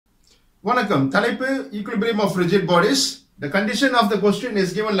Vanakkam. Thalaipu equilibrium of rigid bodies. The condition of the question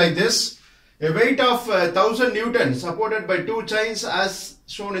is given like this. A weight of 1000 Newton supported by two chains as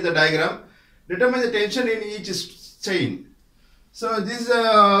shown in the diagram. Determine the tension in each chain. So this is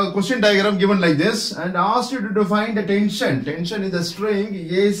a question diagram given like this and asked you to define the tension. Tension in the string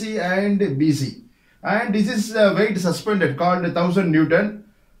AC and BC. And this is a weight suspended called 1000 Newton.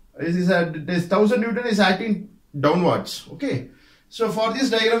 This 1000 Newton is acting downwards. Okay. So for this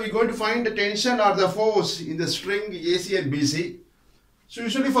diagram, we are going to find the tension or the force in the string AC and BC. So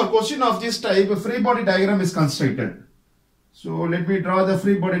usually for question of this type, a free body diagram is constructed. So let me draw the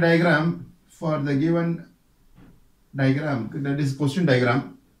free body diagram for the given diagram, that is question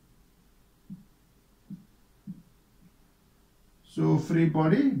diagram. So free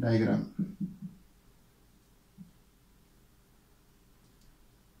body diagram.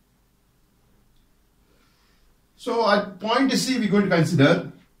 So at point C we are going to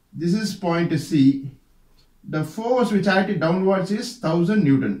consider, this is point C, the force which acted downwards is 1000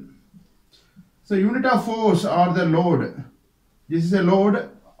 Newton. So unit of force or the load, this is a load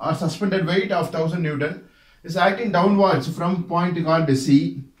or suspended weight of 1000 Newton, is acting downwards from point called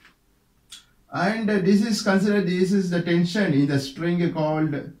C, and this is considered, this is the tension in the string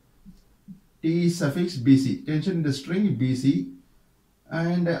called T suffix BC, tension in the string BC,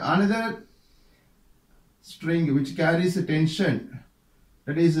 and another string which carries a tension,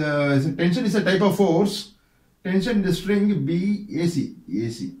 that is tension is a type of force, tension in the string BAC,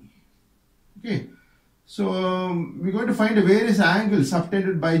 AC. Okay, so we're going to find various angles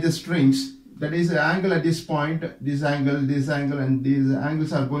subtended by the strings, that is the angle at this point, this angle, and these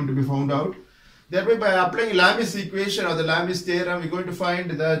angles are going to be found out. Thereby, by applying Lami's equation or the Lami's theorem, we're going to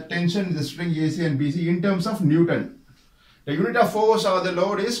find the tension in the string AC and BC in terms of Newton. The unit of force or the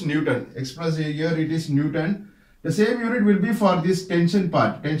load is Newton. Expressed here it is Newton. The same unit will be for this tension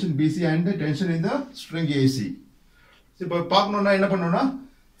part, tension BC and the tension in the string AC. So,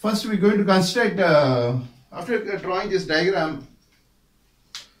 first we are going to construct, after drawing this diagram,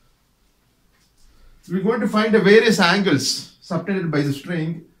 we are going to find the various angles subtended by the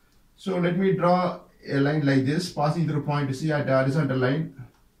string. So let me draw a line like this, passing through point C at the horizontal line.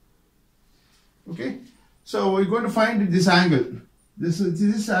 Okay. So we're going to find this angle. This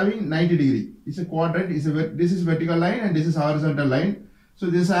is having 90 degree. It's a quadrant. This is vertical line and this is horizontal line. So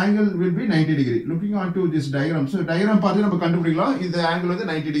this angle will be 90 degree. Looking onto this diagram. So diagram பார்த்து நம்ம கண்டுபிடிக்கலாம். இந்த angle வந்து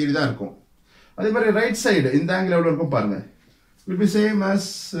 90 degree தான் இருக்கும். அதே மாதிரி right side இந்த angle எவ்வளவு இருக்கும் பாருங்க. Will be same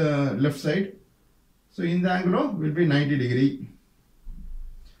as left side. So இந்த angle will be 90 degree.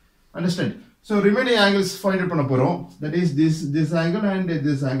 Understand? So remaining angles find out பண்ண போறோம். That is this angle and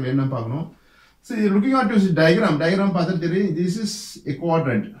this angle என்ன பார்க்கணும். So looking at this diagram this is a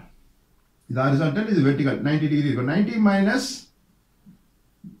quadrant. The horizontal is vertical, 90 degree. 90 minus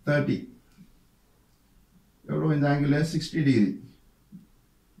 30. In the angle is 60 degree.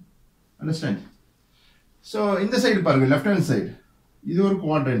 Understand? So in the side, left hand side, this is a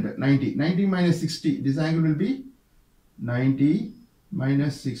quadrant, 90. 90 minus 60. This angle will be 90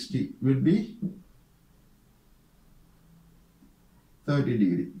 minus 60 will be 30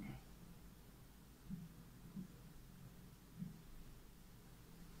 degree.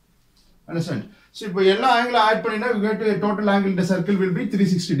 Understand? So if you angle add panina, you get a total angle in the circle will be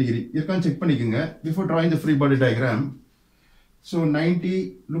 360 degree. You can check before drawing the free body diagram. So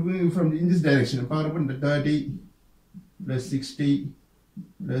 90, looking from in this direction, power upon the 30 plus 60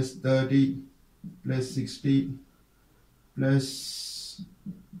 plus 30 plus 60 plus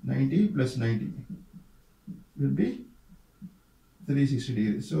 90 plus 90 will be 360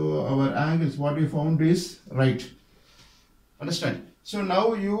 degrees. So our angles, what we found is right. Understand? So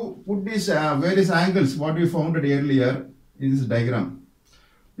now you put these various angles what we found earlier in this diagram.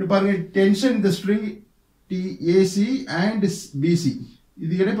 You put tension in the string TAC and BC.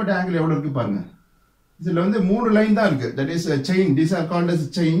 This angle எவ்வளவு இருக்கு பாருங்க. இதுல வந்து மூணு line தான் இருக்கு. That is a chain. These are called as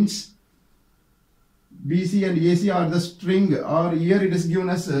chains. BC and AC are the string, or here it is given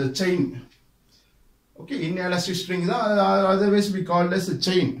as a chain. Okay, inelastic string otherwise we call it as a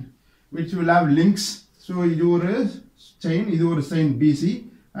chain, which will have links. So your chain is a chain BC,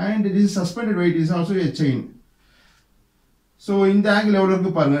 and this suspended weight is also a chain. So in the angle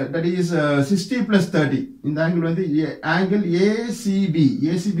that is 60 plus 30. In the angle angle ACB.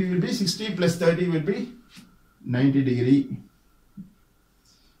 ACB will be 60 plus 30 will be 90 degree.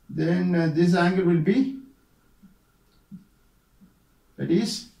 Then this angle will be, that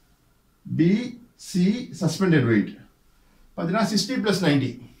is BC suspended weight. But then 60 plus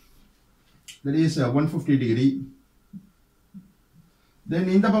 90. That is 150 degree. Then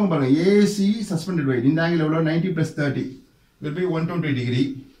in the AC suspended weight, in the angle 90 plus 30 will be 120 degree.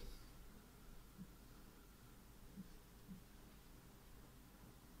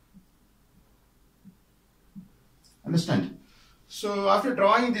 Understand? So after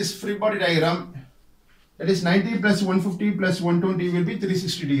drawing this free body diagram, that is 90 plus 150 plus 120 will be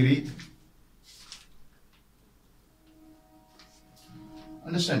 360 degree.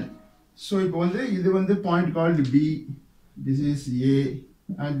 Understand? So this is point called B, this is A,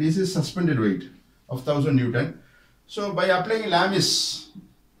 and this is suspended weight of 1000 Newton. So by applying Lami's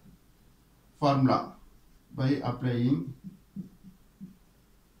formula, by applying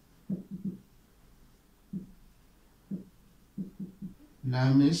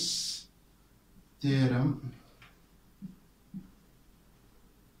Lami's theorem,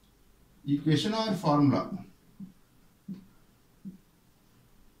 equation or formula.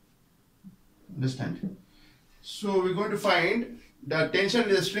 Understand? So we're going to find the tension in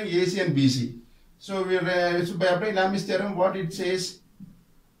the string AC and BC. So we are so by applying Lami's theorem, what it says,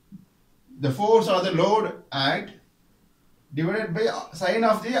 the force or the load act divided by sine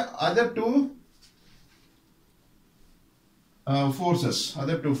of the other two forces.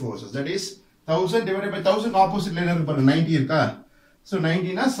 That is 1000 divided by 1000 opposite line 90 irka. So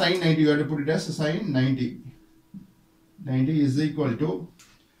 90 na sine 90, you have to put it as sine 90. 90 is equal to,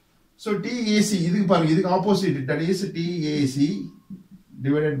 so TAC, this opposite, that is TAC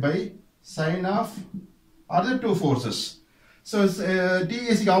divided by sine of other two forces. So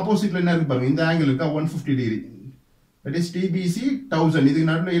TAC opposite line in the angle 150 degree. That is TBC 1000. This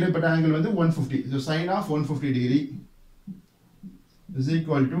angle 150. So sine of 150 degree is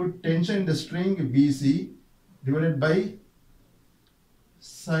equal to tension in the string BC divided by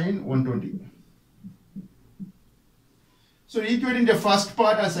sine 120. So equating the first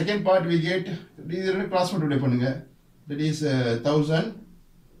part and second part, we get cross multiply. That is 1000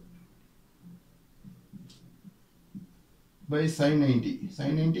 by sine 90.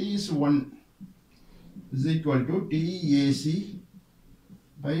 Sine 90 is 1 is equal to TAC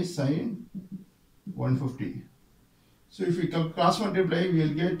by sine 150. So if we cross multiply, we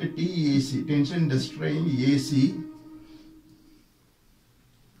will get TAC, tension in the string AC.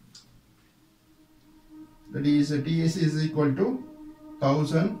 That is TAC is equal to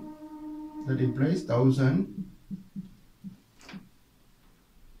 1000. That implies 1000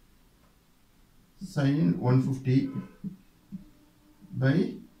 sine 150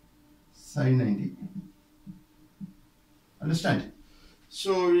 by sine 90. Understand?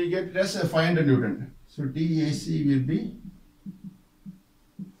 So we get it as 500 Newton. So TAC will be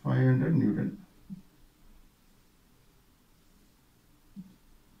 500 Newton.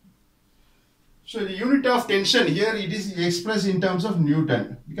 So the unit of tension here, it is expressed in terms of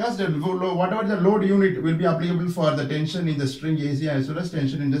Newton, because the whatever the load unit will be applicable for the tension in the string AC as well as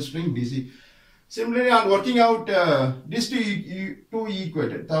tension in the string BC. Similarly, on working out these two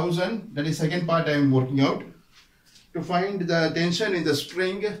equated 1000, that is second part I am working out, to find the tension in the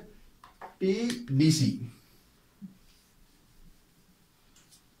string TBC.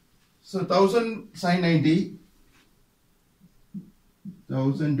 So 1000 sine 90,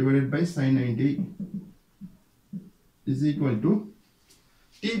 1000 divided by sine 90 is equal to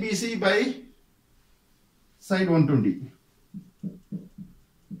TBC by sine 120.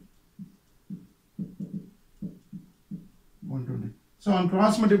 So on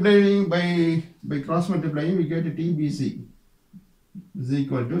cross multiplying, by cross multiplying, we get TBC is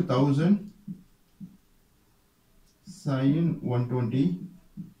equal to 1000 sine 120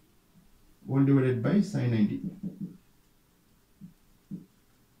 all divided by sine 90.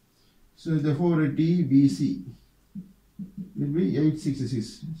 So therefore TBC will be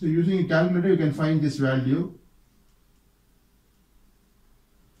 866. So using a calculator you can find this value.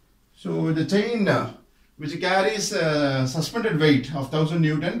 So the chain which carries suspended weight of 1000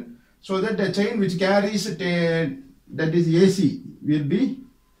 Newton, so that the chain which carries that is AC will be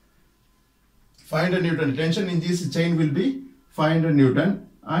 500 Newton. Tension in this chain will be 500 Newton,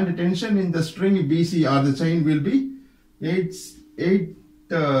 and the tension in the string BC or the chain will be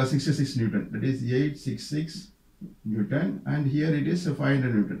 866 Newton. That is 866 Newton, and here it is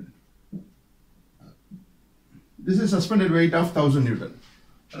 500 Newton. This is suspended weight of 1000 Newton.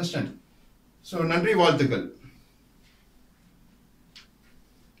 Understand? So, Nandri Valthukal.